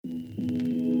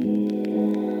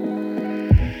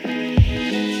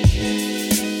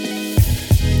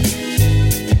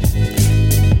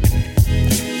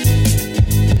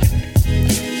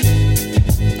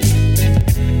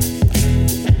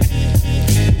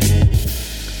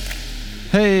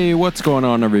Hey, what's going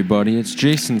on, everybody? It's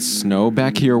Jason Snow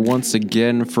back here once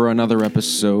again for another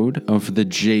episode of the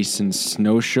Jason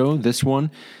Snow Show. This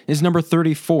one is number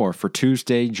 34 for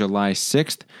Tuesday, July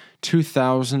 6th,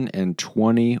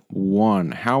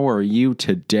 2021. How are you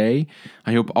today?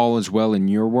 I hope all is well in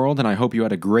your world, and I hope you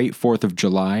had a great 4th of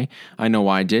July. I know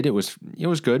I did. It was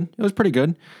good. It was pretty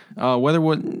good. Weather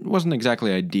wasn't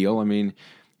exactly ideal. I mean,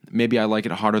 maybe I like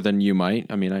it hotter than you might.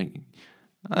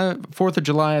 4th of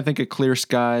July, I think of clear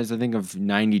skies, I think of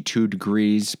 92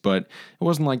 degrees, but it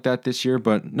wasn't like that this year,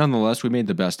 but nonetheless, we made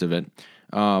the best of it.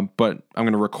 But I'm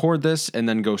going to record this and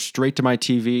then go straight to my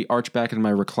TV, arch back into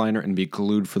my recliner, and be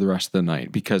glued for the rest of the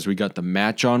night because we got the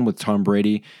match on with Tom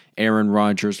Brady, Aaron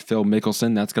Rodgers, Phil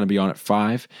Mickelson. That's going to be on at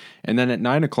 5. And then at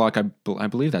 9 o'clock, I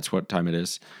believe that's what time it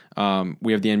is,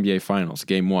 we have the NBA Finals,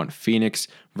 Game 1, Phoenix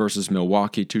versus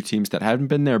Milwaukee, two teams that haven't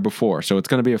been there before. So it's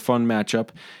going to be a fun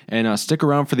matchup. And stick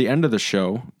around for the end of the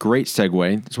show. Great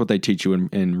segue. That's what they teach you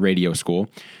in radio school.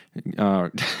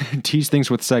 Tease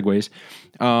things with segues.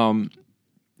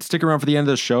 Stick around for the end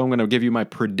of the show. I'm going to give you my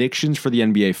predictions for the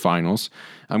NBA Finals.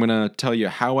 I'm going to tell you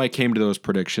how I came to those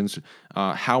predictions,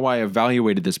 how I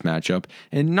evaluated this matchup,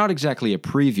 and not exactly a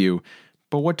preview,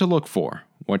 but what to look for.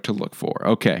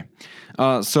 Okay.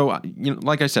 So,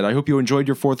 like I said, I hope you enjoyed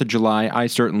your 4th of July. I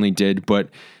certainly did, but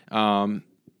one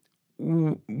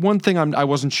thing I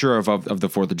wasn't sure of the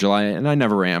 4th of July, and I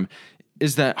never am,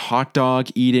 is that hot dog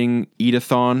eating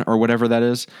eat-a-thon or whatever that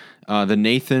is. The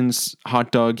Nathan's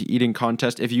hot dog eating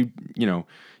contest. If you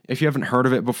haven't heard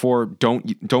of it before, don't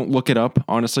look it up.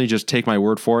 Honestly, just take my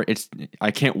word for it. I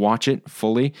can't watch it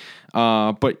fully.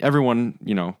 But everyone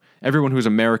who's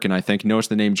American, I think, knows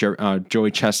the name Joey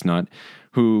Chestnut,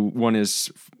 who won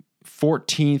his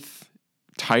 14th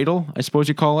title, I suppose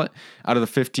you call it, out of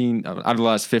the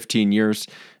last 15 years.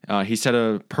 He set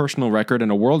a personal record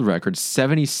and a world record,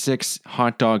 76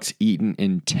 hot dogs eaten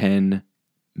in 10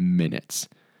 minutes.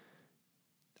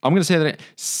 I'm going to say that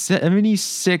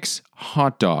 76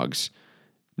 hot dogs,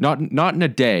 not in a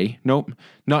day, nope,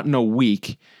 not in a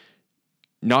week,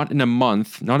 not in a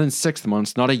month, not in 6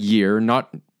 months, not a year,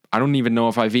 I don't even know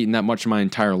if I've eaten that much in my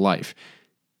entire life.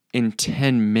 In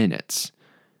 10 minutes.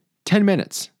 10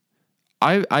 minutes.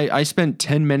 I spent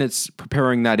 10 minutes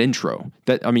preparing that intro.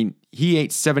 He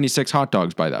ate 76 hot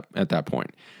dogs at that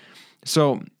point.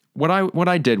 So what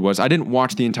I did was I didn't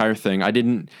watch the entire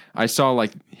thing. I saw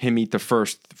like him eat the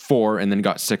first 4 and then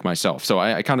got sick myself. So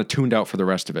I kind of tuned out for the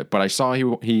rest of it. But I saw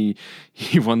he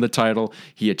won the title.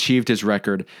 He achieved his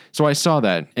record. So I saw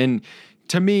that. And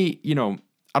to me,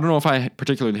 I don't know if I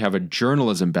particularly have a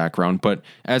journalism background, but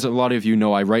as a lot of you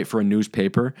know, I write for a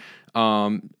newspaper.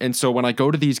 And so when I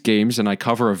go to these games and I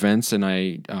cover events and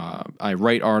I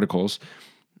write articles,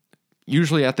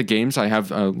 usually at the games I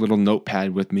have a little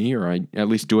notepad with me, or I at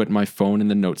least do it in my phone in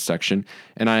the notes section,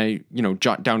 and I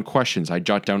jot down questions, I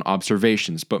jot down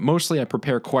observations, but mostly I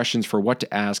prepare questions for what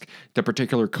to ask the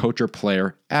particular coach or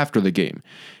player after the game.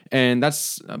 And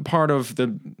that's part of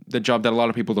the job that a lot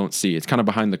of people don't see. It's kind of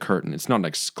behind the curtain. It's not an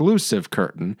exclusive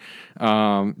curtain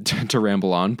to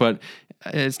ramble on, but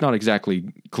it's not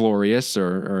exactly glorious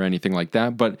or anything like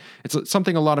that. But it's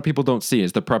something a lot of people don't see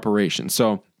is the preparation.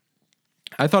 So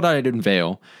I thought I'd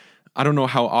unveil. I don't know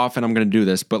how often I'm going to do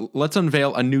this, but let's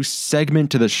unveil a new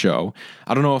segment to the show.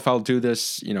 I don't know if I'll do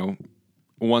this,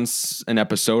 once an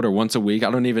episode or once a week.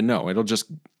 I don't even know. It'll just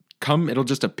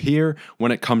appear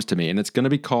when it comes to me, and it's going to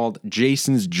be called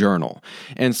Jason's Journal.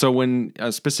 And so when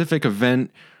a specific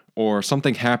event or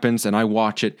something happens and I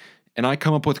watch it and I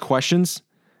come up with questions,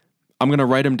 I'm going to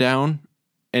write them down.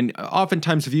 And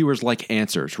oftentimes viewers like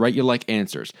answers, right? You like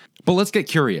answers. But let's get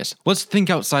curious. Let's think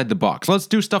outside the box. Let's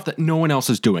do stuff that no one else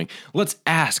is doing. Let's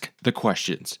ask the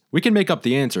questions. We can make up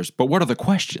the answers, but what are the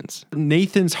questions?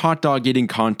 Nathan's hot dog eating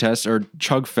contest, or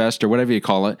Chug Fest, or whatever you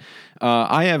call it.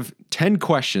 I have 10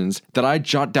 questions that I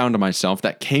jot down to myself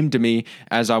that came to me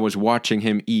as I was watching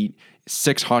him eat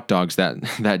 6 hot dogs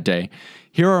that day.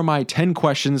 Here are my 10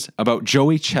 questions about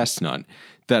Joey Chestnut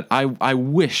that I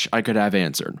wish I could have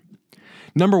answered.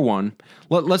 Number 1,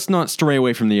 let's not stray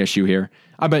away from the issue here.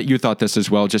 I bet you thought this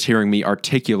as well, just hearing me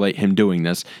articulate him doing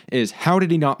this, is how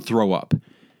did he not throw up?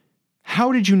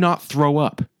 How did you not throw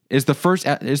up? Is the first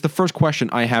question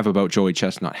I have about Joey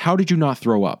Chestnut. How did you not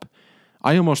throw up?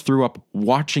 I almost threw up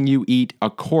watching you eat a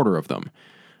quarter of them.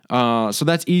 So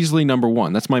that's easily number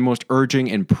 1. That's my most urgent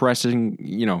and pressing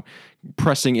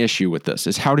issue with this,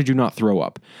 is how did you not throw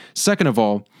up? Second of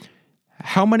all,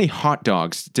 how many hot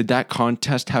dogs did that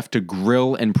contest have to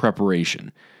grill in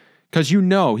preparation? Because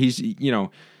he's,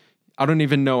 I don't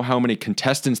even know how many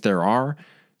contestants there are,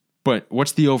 But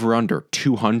what's the over-under?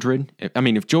 200? I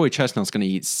mean, if Joey Chestnut's going to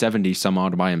eat 70 some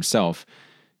odd by himself,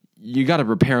 you got to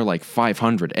prepare like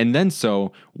 500. And then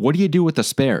so, what do you do with the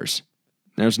spares?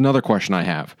 There's another question I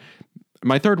have.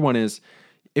 My third one is,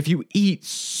 if you eat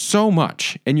so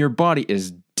much and your body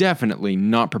is definitely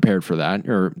not prepared for that,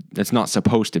 or it's not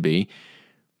supposed to be,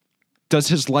 does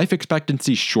his life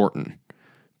expectancy shorten?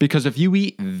 Because if you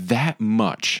eat that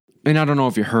much, and I don't know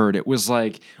if you heard, it was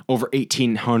like over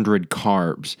 1,800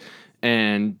 carbs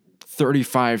and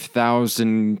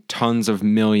 35,000 tons of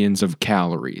millions of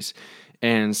calories,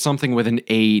 and something with an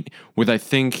 8 with, I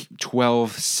think,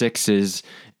 12 sixes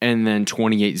and then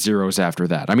 28 zeros after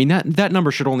that. I mean, that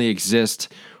number should only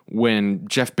exist when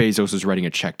Jeff Bezos is writing a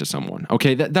check to someone.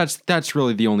 Okay, that's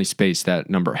really the only space that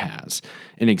number has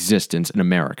in existence in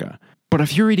America. But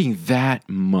if you're eating that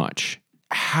much,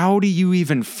 how do you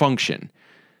even function?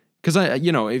 Because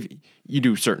if you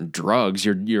do certain drugs,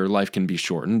 your life can be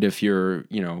shortened. If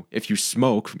if you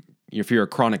smoke, if you're a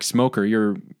chronic smoker,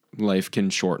 your life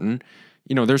can shorten.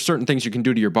 There's certain things you can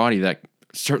do to your body that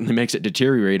certainly makes it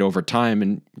deteriorate over time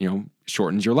and,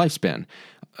 shortens your lifespan.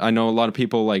 I know a lot of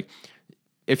people, like,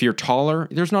 if you're taller,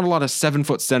 there's not a lot of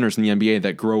 7-foot centers in the NBA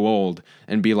that grow old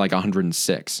and be like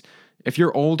 106. If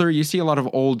you're older, you see a lot of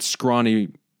old, scrawny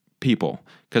people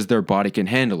because their body can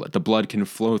handle it. The blood can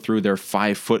flow through their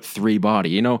 5'3"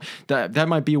 body. That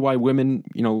might be why women,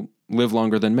 live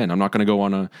longer than men. I'm not going to go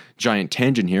on a giant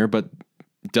tangent here, but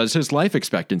does his life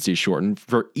expectancy shorten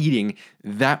for eating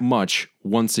that much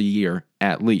once a year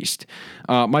at least?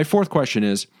 My fourth question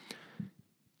is,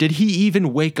 did he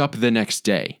even wake up the next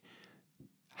day?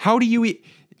 How do you eat?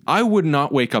 I would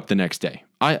not wake up the next day.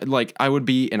 I would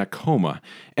be in a coma.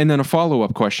 And then a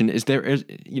follow-up question, is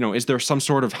there some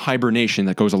sort of hibernation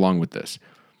that goes along with this?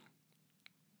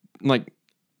 Like,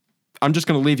 I'm just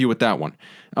going to leave you with that one.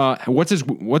 What's his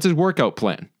workout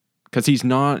plan? Because he's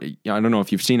not, I don't know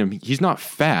if you've seen him, he's not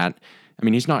fat. I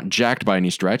mean, he's not jacked by any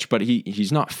stretch, but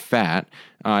he's not fat.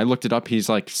 I looked it up. He's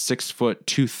like 6 foot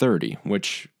 230,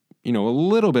 which, a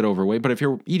little bit overweight. But if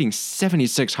you're eating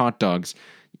 76 hot dogs,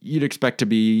 you'd expect to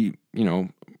be,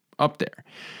 up there.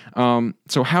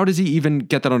 So how does he even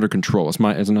get that under control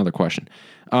is another question.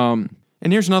 And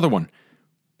here's another one.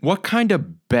 What kind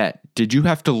of bet did you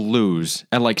have to lose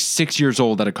at like 6 years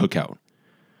old at a cookout?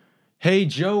 Hey,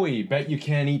 Joey, bet you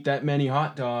can't eat that many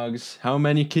hot dogs. How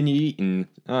many can you eat in,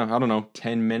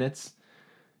 10 minutes?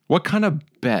 What kind of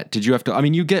bet did you have to... I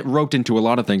mean, you get roped into a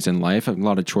lot of things in life, a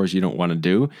lot of chores you don't want to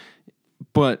do.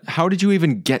 But how did you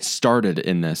even get started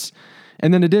in this?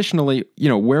 And then additionally,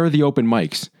 where are the open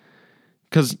mics?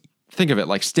 Because think of it,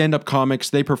 like stand-up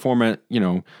comics, they perform at,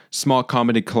 small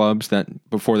comedy clubs that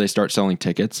before they start selling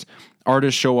tickets.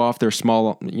 Artists show off their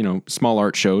small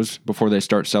art shows before they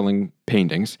start selling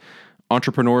paintings.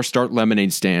 Entrepreneurs start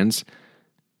lemonade stands.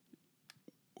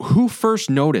 Who first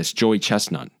noticed Joey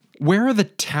Chestnut? Where are the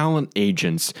talent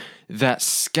agents that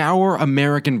scour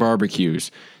American barbecues,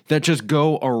 that just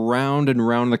go around and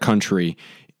around the country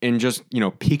and just,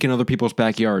 peek in other people's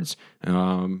backyards?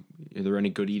 Are there any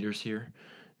good eaters here?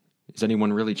 Is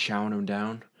anyone really chowing them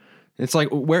down? It's like,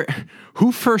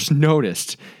 who first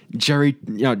noticed Joey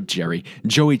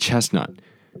Chestnut?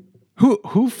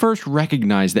 Who first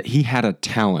recognized that he had a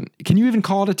talent? Can you even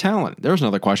call it a talent? There's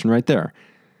another question right there.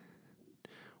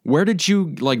 Where did you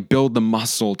build the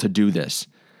muscle to do this?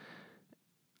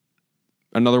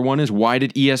 Another one is, why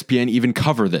did ESPN even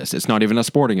cover this? It's not even a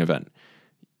sporting event.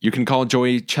 You can call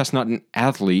Joey Chestnut an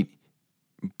athlete,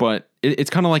 but it's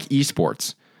kind of like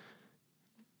esports.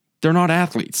 They're not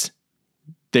athletes.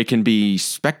 They can be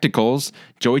spectacles.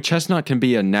 Joey Chestnut can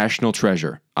be a national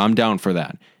treasure. I'm down for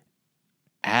that.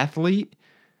 Athlete?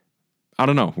 I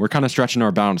don't know. We're kind of stretching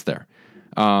our bounds there.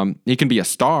 He can be a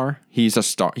star. He's a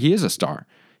star. He is a star.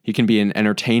 He can be an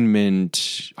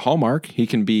entertainment hallmark. He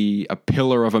can be a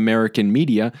pillar of American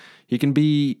media. He can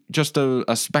be just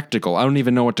a spectacle. I don't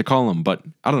even know what to call him, but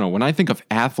I don't know. When I think of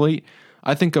athlete,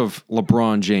 I think of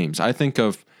LeBron James. I think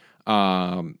of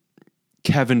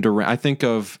Kevin Durant. I think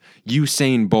of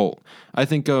Usain Bolt. I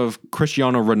think of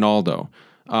Cristiano Ronaldo.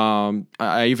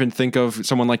 I even think of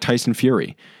someone like Tyson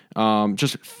Fury.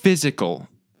 Just physical,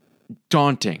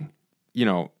 daunting,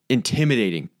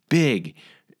 intimidating, big.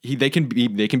 They can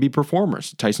be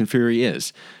performers. Tyson Fury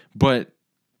is, but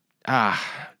I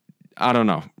don't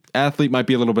know. Athlete might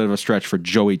be a little bit of a stretch for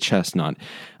Joey Chestnut.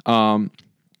 And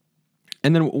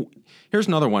then here's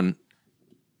another one.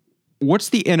 What's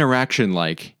the interaction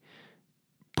like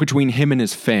between him and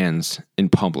his fans in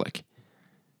public?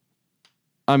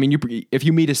 I mean, if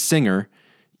you meet a singer,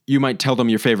 you might tell them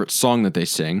your favorite song that they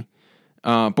sing.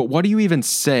 But what do you even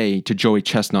say to Joey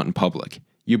Chestnut in public?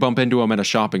 You bump into them at a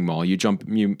shopping mall. You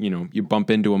bump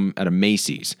into them at a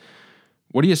Macy's.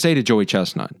 What do you say to Joey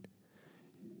Chestnut?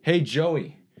 Hey,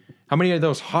 Joey, how many of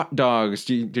those hot dogs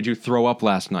did you throw up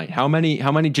last night? How many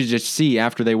did you see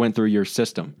after they went through your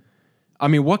system? I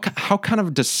mean, how kind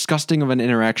of disgusting of an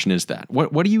interaction is that?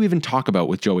 What do you even talk about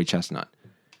with Joey Chestnut?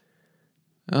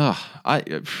 Ugh,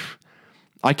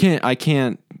 I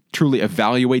can't truly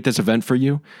evaluate this event for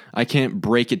you. I can't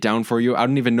break it down for you. I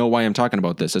don't even know why I'm talking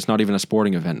about this. It's not even a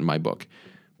sporting event in my book.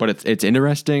 But it's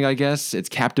interesting, I guess. It's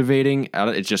captivating.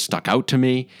 It just stuck out to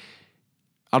me.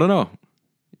 I don't know.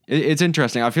 It's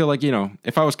interesting. I feel like,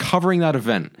 if I was covering that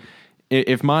event,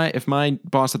 if my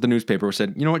boss at the newspaper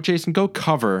said, you know what, Jason, go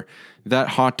cover that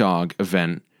hot dog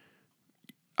event,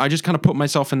 I just kind of put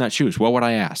myself in that shoes. What would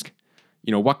I ask?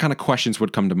 What kind of questions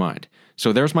would come to mind?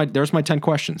 So there's my 10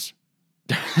 questions.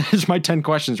 There's my 10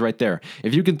 questions right there.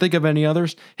 If you can think of any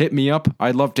others, hit me up.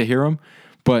 I'd love to hear them.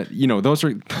 But, those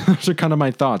are kind of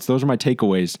my thoughts. Those are my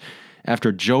takeaways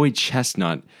after Joey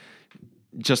Chestnut,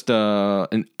 just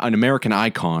an American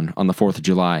icon on the 4th of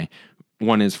July,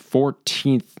 won his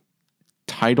 14th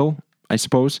title, I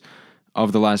suppose,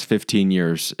 of the last 15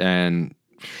 years. And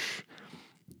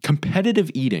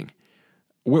competitive eating,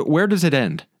 where does it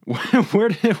end?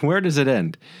 Where does it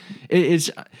end?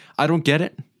 I don't get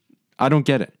it. I don't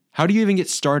get it. How do you even get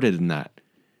started in that?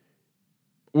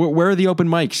 Where are the open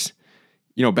mics?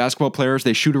 Basketball players,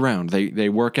 they shoot around, they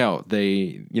work out,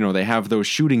 they have those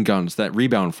shooting guns that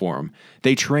rebound for them.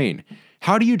 They train.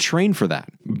 How do you train for that?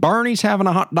 Barney's having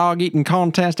a hot dog eating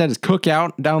contest at his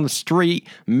cookout down the street.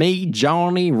 Me,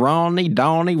 Johnny, Ronnie,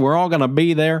 Donnie, we're all going to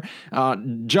be there.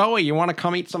 Joey, you want to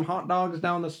come eat some hot dogs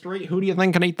down the street? Who do you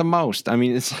think can eat the most? I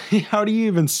mean, it's like, how do you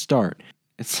even start?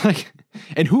 It's like,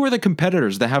 and who are the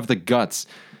competitors that have the guts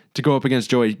to go up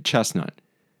against Joey Chestnut?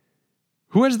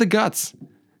 Who has the guts?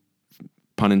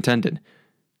 Pun intended.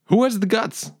 Who has the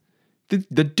guts?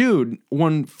 The dude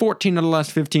won 14 of the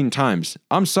last 15 times.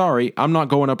 I'm sorry, I'm not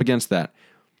going up against that.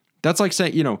 That's like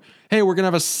saying, hey, we're going to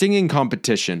have a singing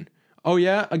competition. Oh,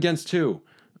 yeah? Against who?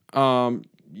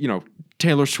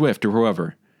 Taylor Swift or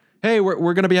whoever. Hey,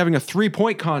 we're going to be having a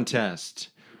 3-point contest.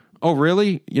 Oh,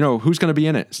 really? Who's going to be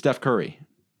in it? Steph Curry.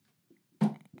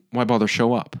 Why bother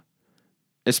show up?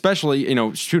 Especially,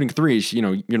 shooting threes,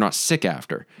 you're not sick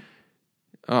after.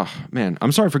 Oh, man,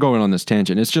 I'm sorry for going on this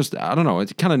tangent. It's just, I don't know,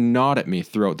 it kind of gnawed at me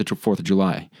throughout the 4th of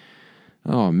July.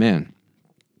 Oh, man.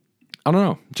 I don't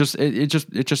know. It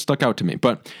just stuck out to me.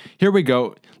 But here we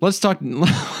go. Let's talk.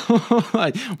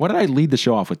 Why did I lead the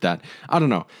show off with that? I don't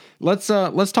know. Let's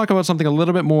talk about something a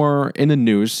little bit more in the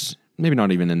news. Maybe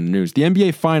not even in the news. The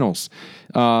NBA Finals,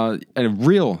 a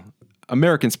real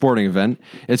American sporting event.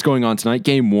 It's going on tonight.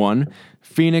 Game 1.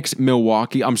 Phoenix,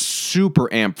 Milwaukee. I'm super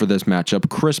amped for this matchup.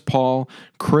 Chris Paul,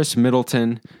 Chris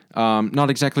Middleton. Not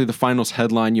exactly the finals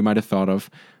headline you might have thought of.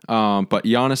 But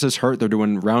Giannis is hurt. They're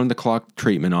doing round-the-clock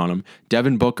treatment on him.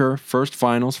 Devin Booker, first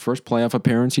playoff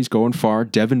appearance. He's going far.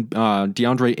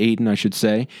 DeAndre Ayton, I should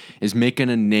say, is making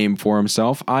a name for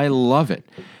himself. I love it.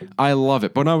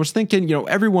 But I was thinking,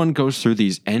 everyone goes through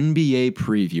these NBA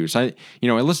previews. I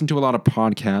listen to a lot of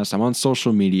podcasts. I'm on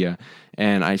social media,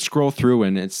 and I scroll through,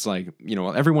 and it's like,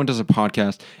 everyone does a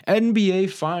podcast, NBA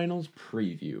Finals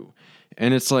preview.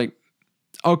 And it's like,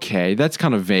 okay, that's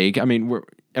kind of vague. I mean,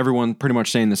 everyone pretty much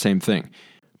saying the same thing.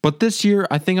 But this year,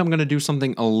 I think I'm going to do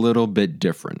something a little bit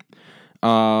different.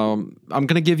 I'm going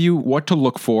to give you what to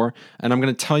look for, and I'm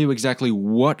going to tell you exactly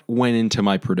what went into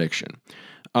my prediction.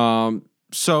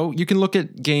 So you can look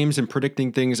at games and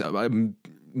predicting things a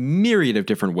myriad of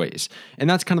different ways. And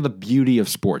that's kind of the beauty of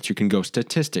sports. You can go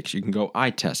statistics, you can go eye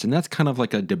test, and that's kind of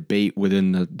like a debate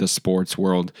within the sports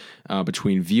world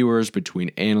between viewers, between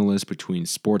analysts, between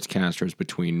sportscasters,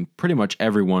 between pretty much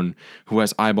everyone who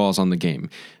has eyeballs on the game.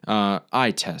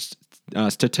 Eye test,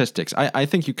 statistics. I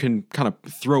think you can kind of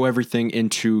throw everything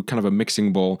into kind of a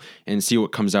mixing bowl and see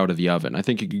what comes out of the oven. I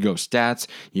think you could go stats,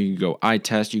 you could go eye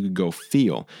test, you could go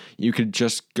feel, you could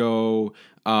just go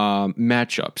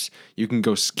matchups, you can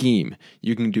go scheme,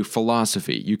 you can do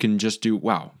philosophy, you can just do,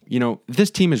 wow,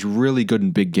 this team is really good in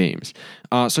big games.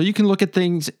 So you can look at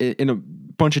things in a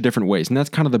bunch of different ways, and that's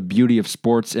kind of the beauty of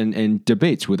sports and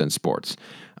debates within sports.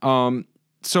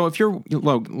 So if you're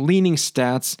leaning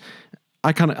stats,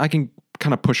 I can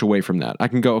kind of push away from that. I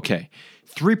can go, okay,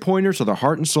 3-pointers are the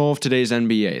heart and soul of today's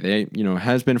NBA. They,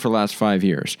 has been for the last 5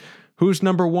 years. Who's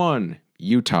number 1?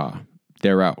 Utah.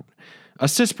 They're out.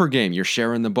 Assists per game, you're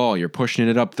sharing the ball, you're pushing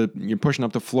up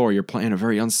the floor, you're playing a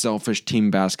very unselfish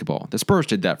team basketball. The Spurs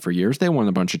did that for years. They won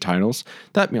a bunch of titles.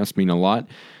 That must mean a lot.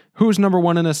 Who's number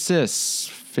 1 in assists?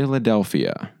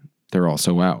 Philadelphia. they're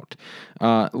also out.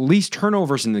 Least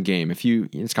turnovers in the game.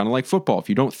 It's kind of like football. If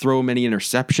you don't throw many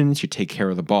interceptions, you take care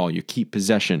of the ball. You keep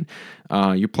possession.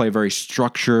 You play a very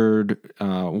structured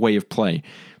way of play.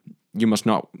 You must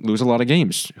not lose a lot of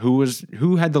games.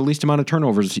 Who had the least amount of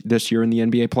turnovers this year in the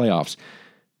NBA playoffs?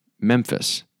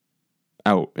 Memphis,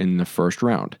 out in the first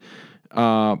round.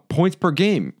 Points per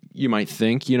game. You might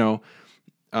think, you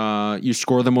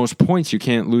score the most points, you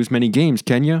can't lose many games,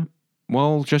 can you?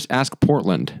 Well, just ask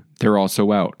Portland. They're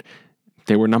also out.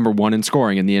 They were number 1 in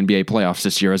scoring in the NBA playoffs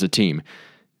this year as a team.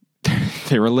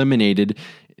 They were eliminated.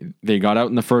 They got out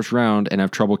in the first round and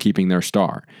have trouble keeping their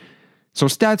star. So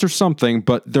stats are something,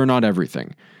 but they're not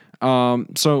everything.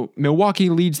 So Milwaukee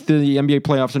leads the NBA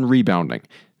playoffs in rebounding.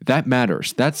 That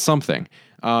matters. That's something.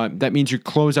 That means you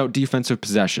close out defensive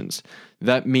possessions.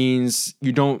 That means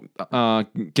you don't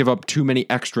give up too many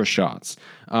extra shots.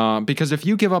 Because if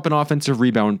you give up an offensive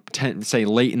rebound, say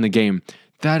late in the game,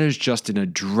 that is just an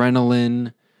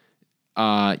adrenaline.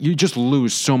 You just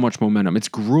lose so much momentum. It's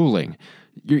grueling.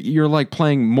 You're like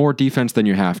playing more defense than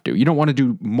you have to. You don't want to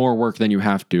do more work than you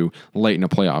have to late in a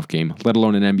playoff game, let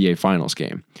alone an NBA Finals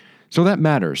game. So that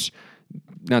matters.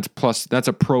 That's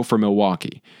a pro for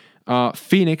Milwaukee.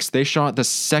 Phoenix, they shot the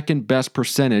second best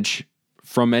percentage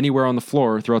from anywhere on the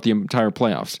floor throughout the entire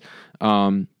playoffs.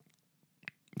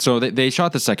 So they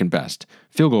shot the second best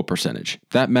field goal percentage.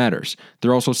 That matters.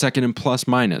 They're also second in plus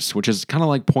minus, which is kind of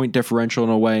like point differential in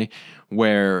a way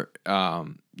where,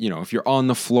 if you're on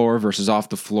the floor versus off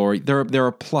the floor, they're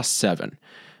a +7.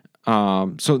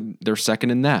 So they're second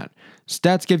in that.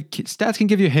 Stats can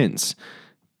give you hints.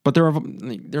 But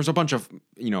there's a bunch of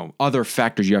other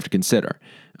factors you have to consider.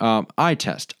 Eye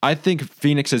test. I think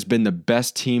Phoenix has been the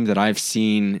best team that I've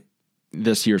seen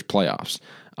this year's playoffs.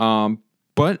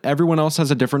 But everyone else has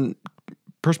a different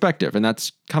perspective, and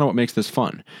that's kind of what makes this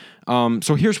fun.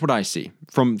 So here's what I see.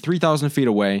 From 3,000 feet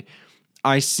away,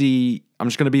 I'm just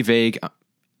going to be vague.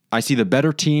 I see the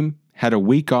better team, had a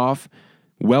week off,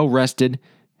 well-rested,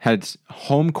 had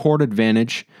home court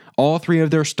advantage. All 3 of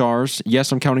their stars,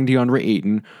 yes, I'm counting DeAndre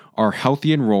Ayton, are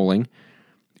healthy and rolling.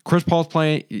 Chris Paul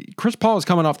is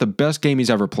coming off the best game he's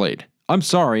ever played. I'm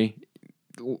sorry.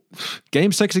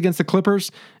 Game 6 against the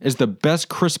Clippers is the best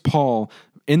Chris Paul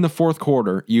in the fourth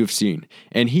quarter you've seen.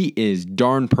 And he is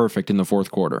darn perfect in the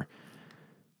fourth quarter.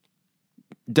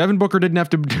 Devin Booker didn't have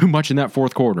to do much in that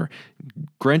fourth quarter.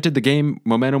 Granted, the game,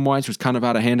 momentum-wise, was kind of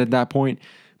out of hand at that point.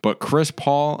 But Chris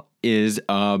Paul is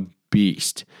a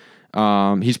beast.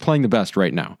 He's playing the best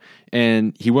right now.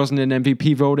 And he wasn't in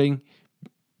MVP voting.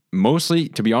 Mostly,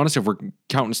 to be honest, if we're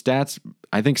counting stats,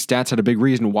 I think stats had a big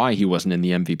reason why he wasn't in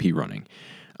the MVP running.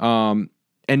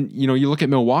 And, you look at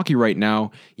Milwaukee right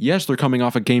now. Yes, they're coming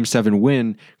off a Game 7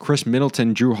 win. Chris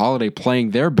Middleton, Drew Holiday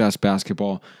playing their best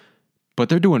basketball. But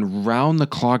they're doing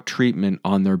round-the-clock treatment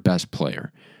on their best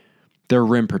player. Their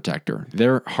rim protector.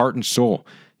 Their heart and soul.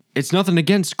 It's nothing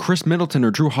against Chris Middleton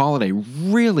or Drew Holiday.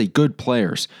 Really good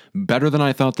players. Better than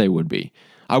I thought they would be.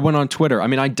 I went on Twitter.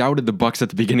 I doubted the Bucks at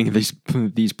the beginning of these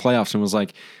playoffs and was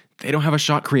like, they don't have a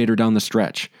shot creator down the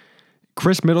stretch.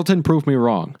 Chris Middleton proved me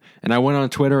wrong. And I went on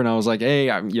Twitter and I was like, hey,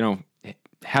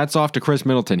 hats off to Chris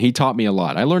Middleton. He taught me a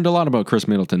lot. I learned a lot about Chris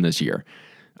Middleton this year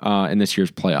in this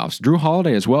year's playoffs. Drew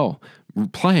Holiday as well,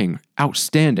 playing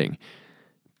outstanding.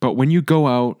 But when you go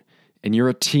out and you're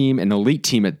a team, an elite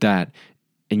team at that,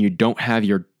 and you don't have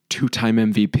your 2-time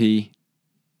MVP,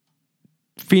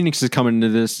 Phoenix is coming into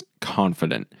this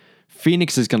confident.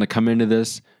 Phoenix is going to come into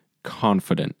this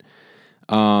confident.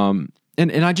 And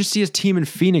I just see a team in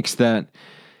Phoenix that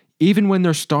even when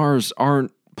their stars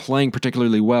aren't playing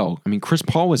particularly well, Chris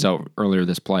Paul was out earlier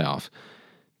this playoff.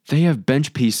 They have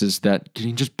bench pieces that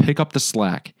can just pick up the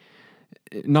slack.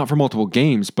 Not for multiple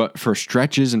games, but for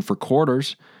stretches and for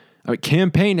quarters. Cam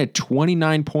Payne had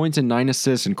 29 points and 9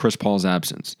 assists in Chris Paul's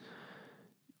absence.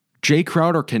 Jay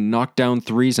Crowder can knock down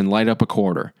threes and light up a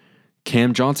quarter.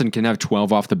 Cam Johnson can have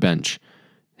 12 off the bench.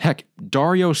 Heck,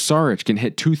 Dario Saric can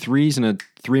hit 2 threes in a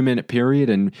 3-minute period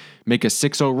and make a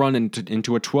 6-0 run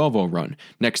into a 12-0 run.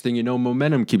 Next thing you know,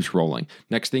 momentum keeps rolling.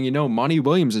 Next thing you know, Monty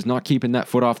Williams is not keeping that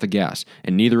foot off the gas,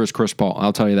 and neither is Chris Paul.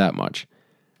 I'll tell you that much.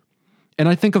 And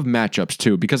I think of matchups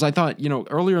too, because I thought,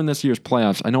 earlier in this year's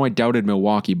playoffs, I know I doubted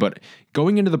Milwaukee, but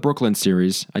going into the Brooklyn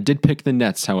series, I did pick the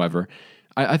Nets, however.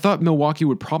 I thought Milwaukee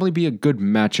would probably be a good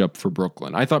matchup for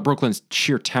Brooklyn. I thought Brooklyn's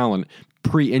sheer talent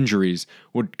pre-injuries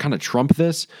would kind of trump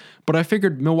this, but I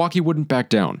figured Milwaukee wouldn't back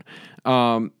down.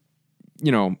 I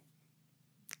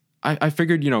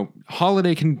figured,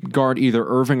 Holiday can guard either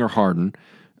Irving or Harden.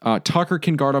 Tucker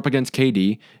can guard up against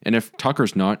KD, and if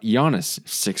Tucker's not, Giannis,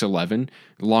 6'11",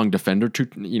 long defender,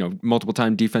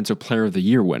 multiple-time Defensive Player of the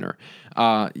Year winner,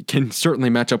 can certainly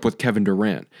match up with Kevin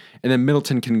Durant. And then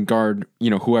Middleton can guard,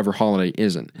 whoever Holiday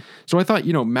isn't. So I thought,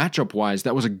 matchup-wise,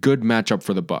 that was a good matchup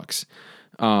for the Bucks.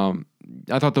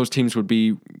 I thought those teams would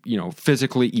be,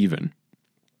 physically even.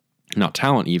 Not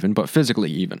talent even, but physically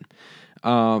even.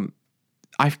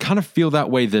 I kind of feel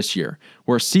that way this year,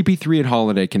 where CP3 and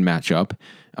Holiday can match up,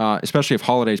 especially if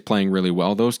Holiday's playing really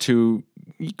well. Those two,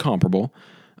 comparable.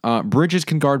 Bridges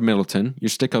can guard Middleton. You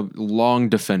stick a long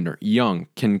defender. Young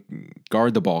can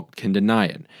guard the ball, can deny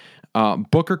it.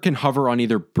 Booker can hover on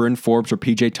either Bryn Forbes or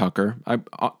PJ Tucker.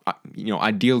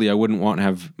 Ideally, I wouldn't want to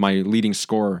have my leading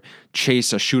scorer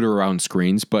chase a shooter around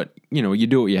screens, but you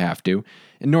do what you have to.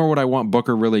 And nor would I want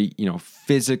Booker really,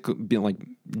 physically being like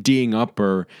D'ing up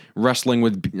or wrestling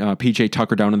with PJ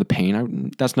Tucker down in the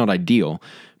paint. That's not ideal.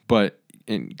 But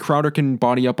Crowder can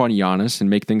body up on Giannis and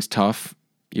make things tough,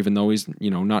 even though he's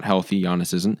not healthy.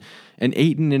 Giannis isn't. And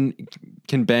Ayton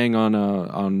can bang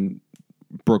on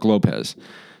Brook Lopez.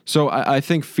 So I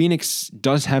think Phoenix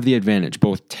does have the advantage,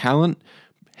 both talent,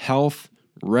 health,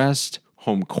 rest,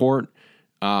 home court.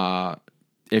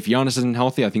 If Giannis isn't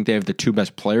healthy, I think they have the two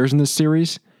best players in this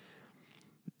series.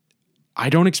 I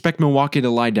don't expect Milwaukee to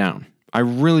lie down. I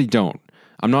really don't.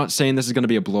 I'm not saying this is going to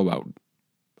be a blowout.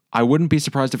 I wouldn't be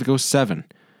surprised if it goes 7.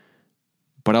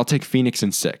 But I'll take Phoenix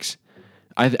in 6.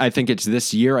 I think it's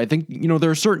this year. I think, there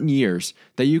are certain years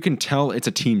that you can tell it's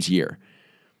a team's year.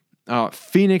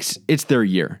 Phoenix, it's their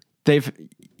year. They've,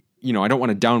 I don't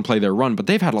want to downplay their run, but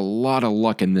they've had a lot of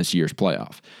luck in this year's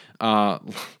playoff.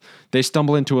 They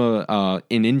stumble into an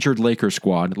injured Lakers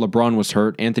squad. LeBron was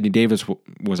hurt. Anthony Davis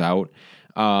was out.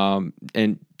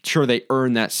 And sure, they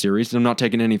earned that series. I'm not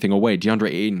taking anything away. DeAndre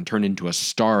Ayton turned into a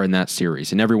star in that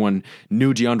series, and everyone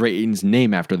knew DeAndre Ayton's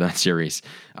name after that series.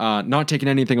 Not taking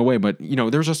anything away, but,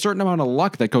 there's a certain amount of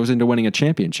luck that goes into winning a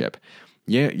championship.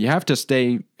 Yeah, you have to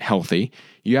stay healthy.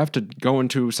 You have to go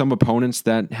into some opponents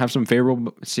that have some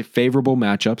favorable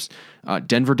matchups.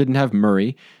 Denver didn't have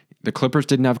Murray. The Clippers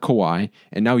didn't have Kawhi,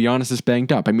 and now Giannis is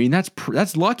banged up. I mean,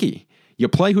 that's lucky. You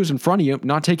play who's in front of you,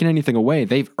 not taking anything away.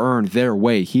 They've earned their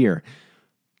way here.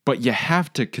 But you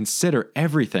have to consider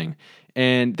everything.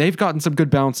 And they've gotten some good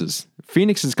bounces.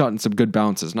 Phoenix has gotten some good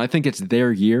bounces, and I think it's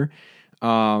their year.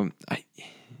 Would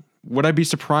I be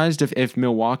surprised if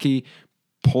Milwaukee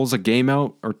pulls a game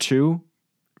out or two,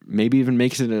 maybe even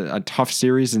makes it a tough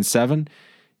series in 7?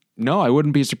 No, I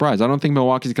wouldn't be surprised. I don't think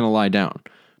Milwaukee's going to lie down.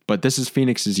 But this is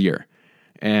Phoenix's year.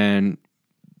 And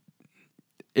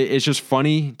it's just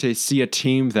funny to see a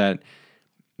team that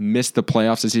missed the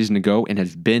playoffs a season ago and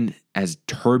has been as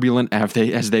turbulent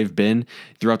as they've been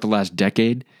throughout the last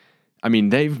decade. I mean,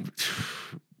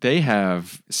 they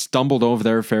have stumbled over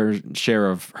their fair share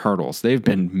of hurdles. They've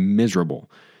been miserable.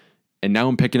 And now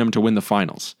I'm picking them to win the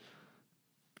finals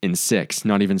in 6,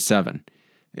 not even 7.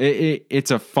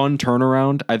 It's a fun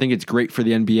turnaround. I think it's great for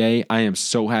the NBA. I am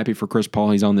so happy for Chris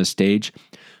Paul. He's on this stage.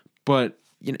 But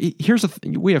here's the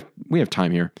thing. We have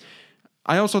time here.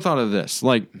 I also thought of this.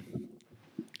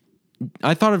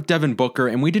 I thought of Devin Booker,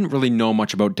 and we didn't really know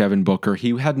much about Devin Booker.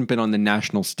 He hadn't been on the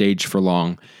national stage for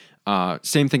long.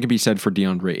 Same thing can be said for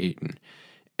DeAndre Ayton.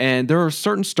 And there are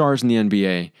certain stars in the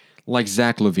NBA, like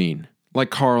Zach LaVine, like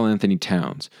Karl Anthony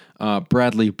Towns,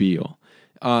 Bradley Beal.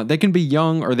 They can be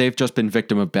young, or they've just been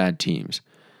victim of bad teams.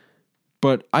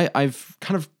 But I've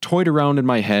kind of toyed around in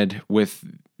my head with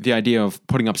the idea of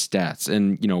putting up stats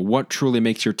and, what truly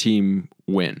makes your team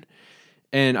win.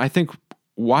 And I think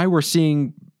why we're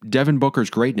seeing Devin Booker's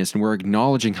greatness and we're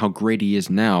acknowledging how great he is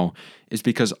now is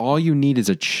because all you need is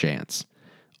a chance.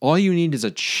 All you need is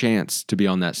a chance to be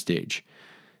on that stage.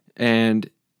 And,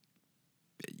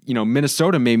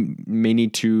 Minnesota may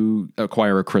need to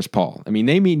acquire a Chris Paul. I mean,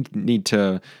 they may need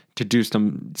to do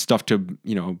some stuff to,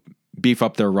 beef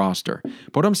up their roster.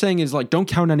 But what I'm saying is, don't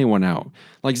count anyone out.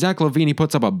 Like Zach LaVine, he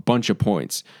puts up a bunch of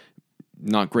points.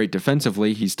 Not great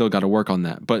defensively. He's still got to work on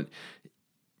that. But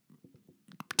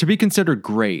to be considered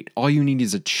great, all you need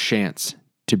is a chance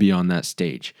to be on that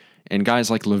stage. And guys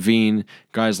like LaVine,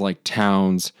 guys like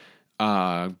Towns,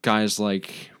 guys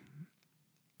like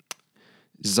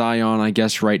Zion, I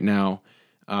guess right now,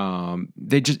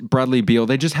 Bradley Beal,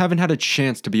 they just haven't had a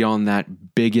chance to be on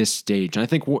that biggest stage. And I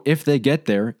think if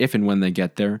and when they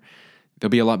get there, they'll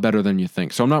be a lot better than you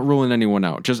think. So I'm not ruling anyone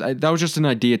out. That was just an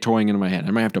idea toying into my head.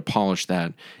 I might have to polish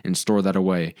that and store that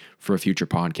away for a future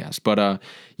podcast. But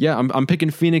I'm picking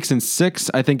Phoenix in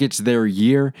 6. I think it's their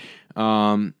year.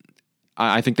 I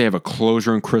I think they have a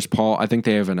closer in Chris Paul. I think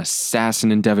they have an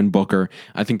assassin in Devin Booker.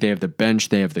 I think they have the bench.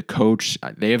 They have the coach.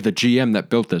 They have the GM that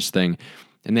built this thing.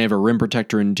 And they have a rim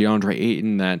protector in DeAndre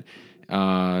Ayton that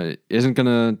isn't going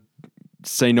to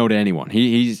say no to anyone.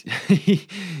 He's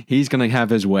going to have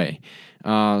his way.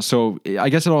 So I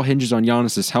guess it all hinges on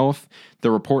Giannis's health. The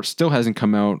report still hasn't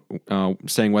come out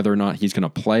saying whether or not he's going to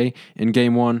play in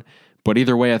Game 1. But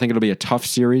either way, I think it'll be a tough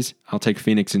series. I'll take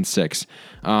Phoenix in 6.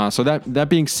 So that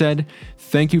being said,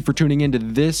 thank you for tuning into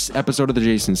this episode of the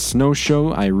Jason Snow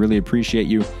Show. I really appreciate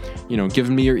you,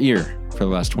 giving me your ear for the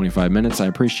last 25 minutes. I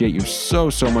appreciate you so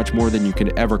much more than you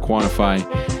could ever quantify.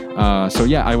 So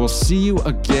yeah, I will see you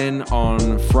again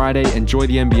on Friday. Enjoy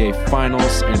the NBA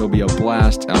Finals. It'll be a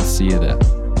blast. I'll see you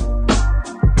then.